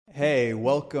Hey,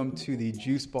 welcome to the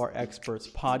Juice Bar Experts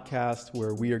podcast,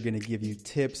 where we are going to give you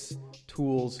tips,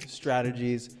 tools,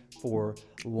 strategies for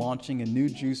launching a new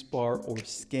juice bar or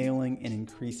scaling and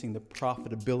increasing the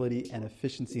profitability and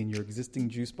efficiency in your existing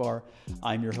juice bar.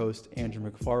 I'm your host, Andrew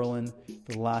McFarland.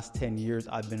 For the last 10 years,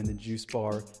 I've been in the juice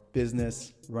bar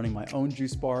business, running my own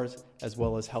juice bars, as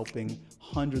well as helping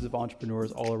hundreds of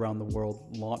entrepreneurs all around the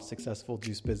world launch successful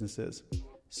juice businesses.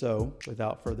 So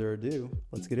without further ado,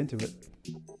 let's get into it.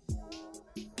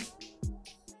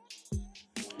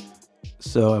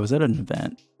 So I was at an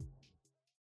event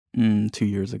 2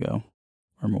 years ago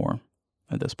or more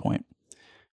at this point,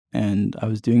 and I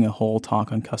was doing a whole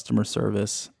talk on customer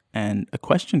service, and a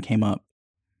question came up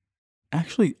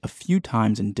actually a few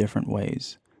times in different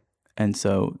ways. And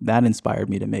so that inspired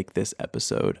me to make this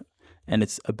episode. And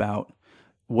it's about,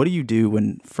 what do you do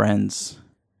when friends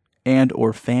and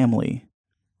or family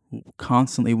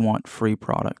constantly want free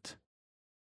product?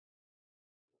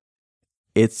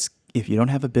 If you don't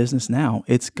have a business now,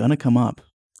 it's going to come up,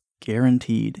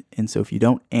 guaranteed. And so if you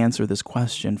don't answer this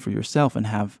question for yourself and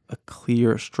have a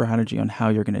clear strategy on how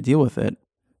you're going to deal with it,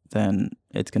 then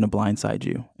it's going to blindside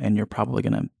you, and you're probably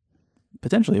going to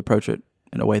potentially approach it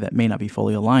in a way that may not be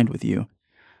fully aligned with you.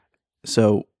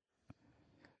 So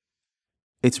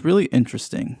it's really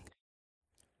interesting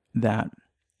that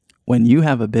when you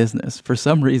have a business, for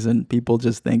some reason, people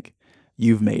just think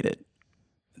you've made it.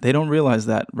 They don't realize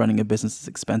that running a business is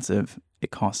expensive.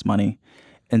 It costs money.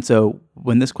 And so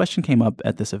when this question came up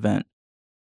at this event,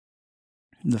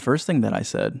 the first thing that I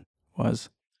said was,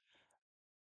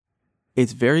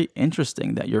 it's very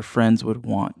interesting that your friends would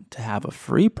want to have a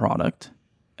free product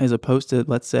as opposed to,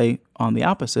 let's say, on the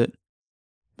opposite,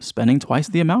 spending twice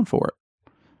the amount for it.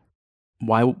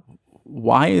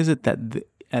 Why is it that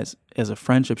as a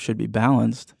friendship should be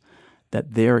balanced,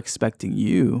 that they're expecting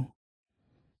you,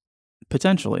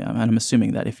 potentially, and I'm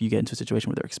assuming that if you get into a situation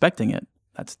where they're expecting it,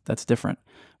 that's different,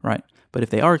 right? But if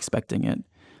they are expecting it,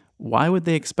 why would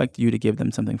they expect you to give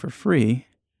them something for free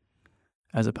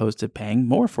as opposed to paying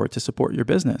more for it to support your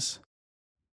business?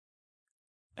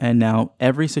 And now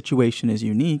every situation is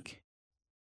unique,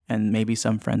 and maybe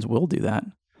some friends will do that.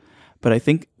 But I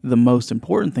think the most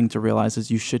important thing to realize is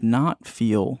you should not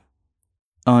feel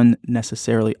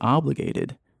unnecessarily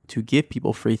obligated to give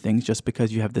people free things just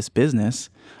because you have this business,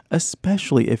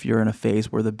 especially if you're in a phase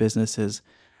where the business is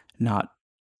not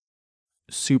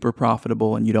super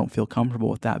profitable and you don't feel comfortable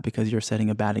with that because you're setting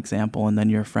a bad example, and then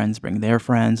your friends bring their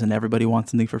friends and everybody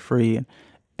wants something for free,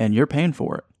 and you're paying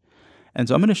for it. And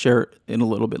so I'm going to share in a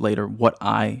little bit later what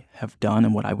I have done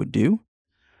and what I would do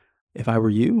if I were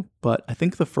you. But I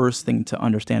think the first thing to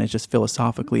understand is just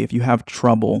philosophically, if you have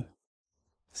trouble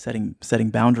setting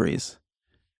boundaries,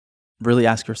 really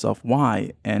ask yourself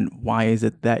why, and why is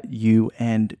it that you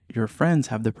and your friends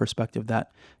have the perspective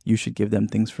that you should give them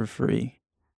things for free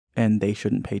and they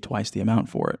shouldn't pay twice the amount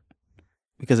for it?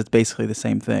 Because it's basically the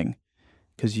same thing,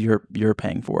 because you're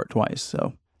paying for it twice.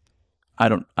 So I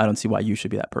don't see why you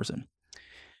should be that person.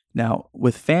 Now,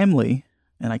 with family,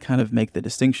 and I kind of make the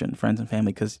distinction, friends and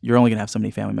family, because you're only going to have so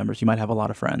many family members. You might have a lot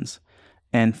of friends,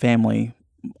 and family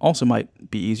also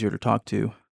might be easier to talk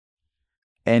to.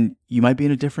 And you might be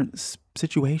in a different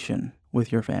situation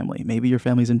with your family. Maybe your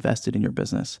family's invested in your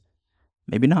business.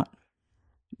 Maybe not.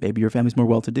 Maybe your family's more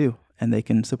well-to-do and they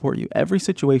can support you. Every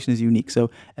situation is unique. So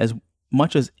as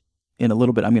much as in a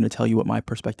little bit I'm going to tell you what my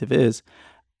perspective is,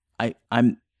 I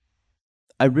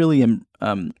really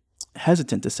am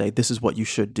hesitant to say this is what you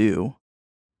should do,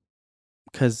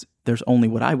 because there's only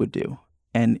what I would do,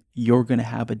 and you're going to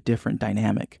have a different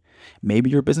dynamic. Maybe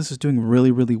your business is doing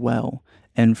really, really well,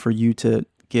 and for you to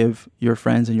give your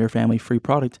friends and your family free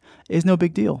product is no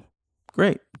big deal.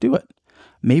 Great, do it.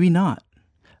 Maybe not.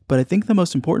 But I think the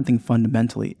most important thing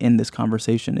fundamentally in this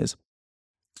conversation is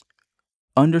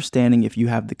understanding if you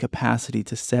have the capacity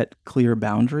to set clear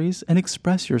boundaries and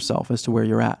express yourself as to where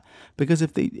you're at. Because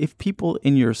if people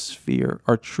in your sphere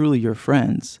are truly your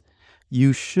friends,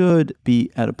 you should be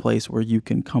at a place where you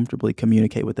can comfortably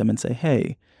communicate with them and say,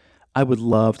 hey, I would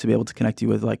love to be able to connect you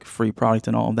with like free product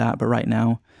and all of that, but right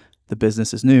now the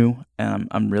business is new and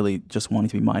I'm really just wanting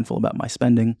to be mindful about my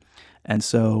spending. And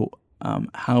so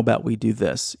how about we do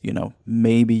this?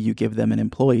 Maybe you give them an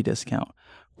employee discount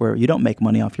where you don't make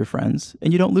money off your friends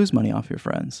and you don't lose money off your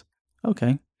friends.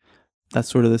 Okay. That's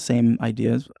sort of the same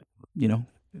idea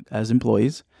as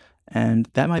employees, and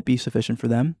that might be sufficient for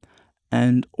them.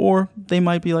 Or they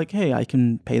might be like, hey, I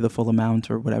can pay the full amount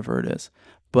or whatever it is.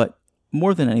 But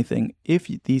more than anything, if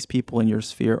these people in your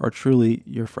sphere are truly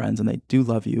your friends and they do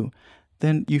love you,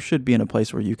 then you should be in a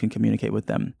place where you can communicate with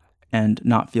them and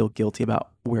not feel guilty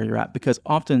about where you're at. Because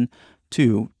often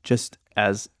too, just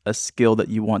as a skill that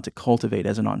you want to cultivate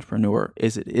as an entrepreneur,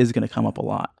 is it is going to come up a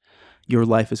lot. Your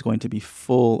life is going to be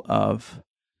full of,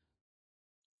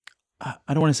 I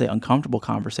don't want to say uncomfortable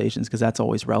conversations because that's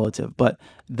always relative, but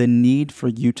the need for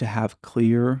you to have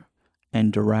clear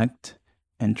and direct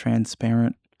and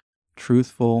transparent,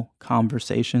 truthful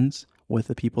conversations with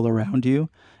the people around you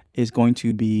is going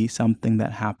to be something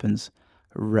that happens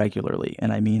regularly.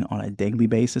 And I mean on a daily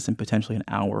basis and potentially an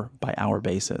hour by hour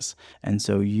basis. And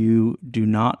so you do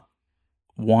not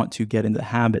want to get in the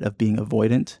habit of being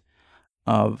avoidant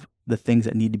of the things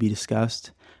that need to be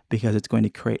discussed because it's going to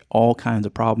create all kinds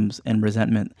of problems and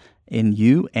resentment in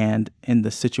you and in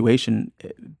the situation.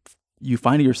 You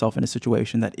find yourself in a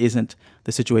situation that isn't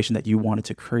the situation that you wanted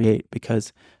to create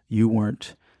because you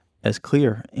weren't as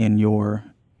clear in your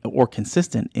or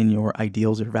consistent in your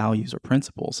ideals or values or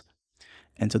principles.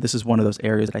 And so this is one of those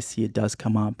areas that I see it does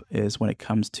come up is when it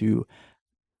comes to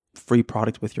free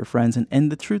product with your friends.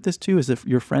 And the truth is too, is if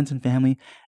your friends and family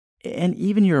and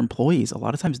even your employees, a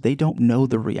lot of times they don't know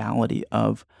the reality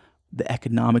of the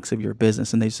economics of your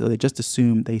business. And so they just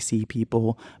assume they see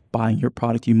people buying your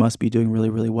product. You must be doing really,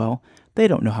 really well. They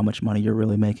don't know how much money you're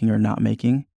really making or not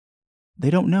making. They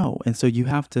don't know. And so you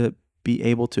have to be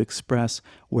able to express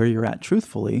where you're at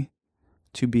truthfully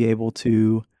to be able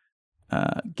to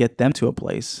get them to a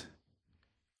place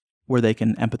where they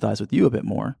can empathize with you a bit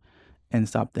more and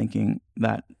stop thinking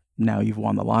that now you've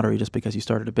won the lottery just because you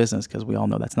started a business, because we all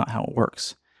know that's not how it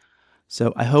works.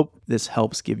 So I hope this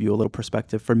helps give you a little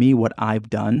perspective. For me, what I've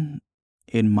done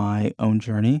in my own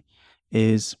journey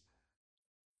is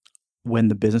when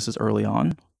the business is early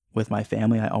on with my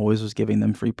family, I always was giving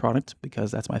them free product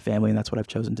because that's my family and that's what I've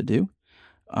chosen to do.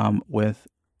 With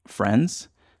friends,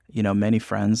 many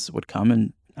friends would come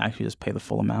and actually just pay the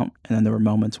full amount. And then there were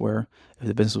moments where if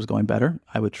the business was going better,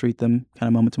 I would treat them kind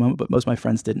of moment to moment. But most of my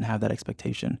friends didn't have that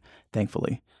expectation,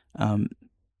 thankfully.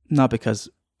 Not because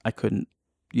I couldn't,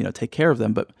 take care of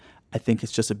them, but I think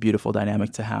it's just a beautiful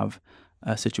dynamic to have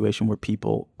a situation where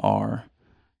people are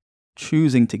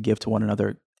choosing to give to one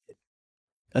another,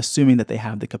 assuming that they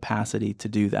have the capacity to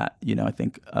do that. I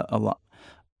think a lot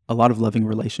of loving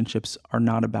relationships are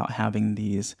not about having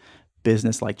these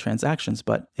business-like transactions,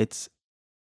 but it's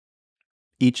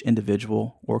each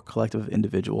individual or collective of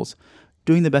individuals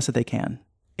doing the best that they can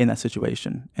in that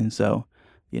situation. And so,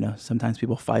 sometimes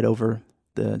people fight over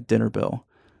the dinner bill,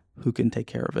 who can take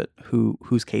care of it,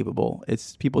 who's capable.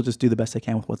 It's people just do the best they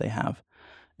can with what they have.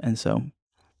 And so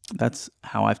that's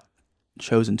how I've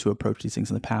chosen to approach these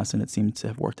things in the past, and it seems to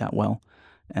have worked out well.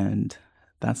 And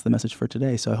that's the message for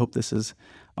today. So I hope this has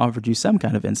offered you some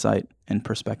kind of insight and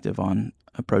perspective on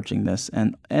approaching this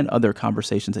and other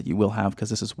conversations that you will have, because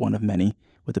this is one of many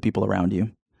with the people around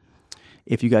you.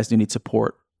 If you guys do need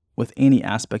support with any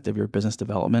aspect of your business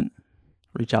development,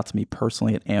 reach out to me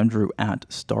personally at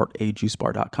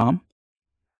andrew@startajuicebar.com.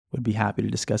 Would be happy to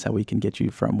discuss how we can get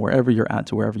you from wherever you're at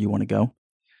to wherever you want to go.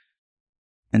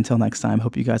 Until next time,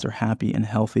 hope you guys are happy and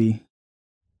healthy.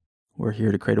 We're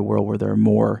here to create a world where there are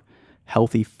more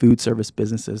healthy food service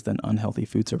businesses than unhealthy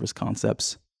food service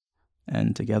concepts.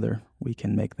 And together we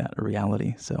can make that a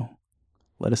reality. So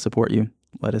let us support you.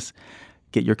 Let us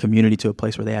get your community to a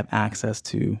place where they have access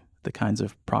to the kinds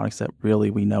of products that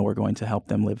really we know are going to help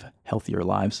them live healthier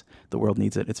lives. The world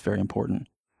needs it. It's very important.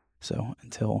 So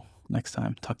until next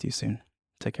time, talk to you soon.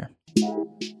 Take care.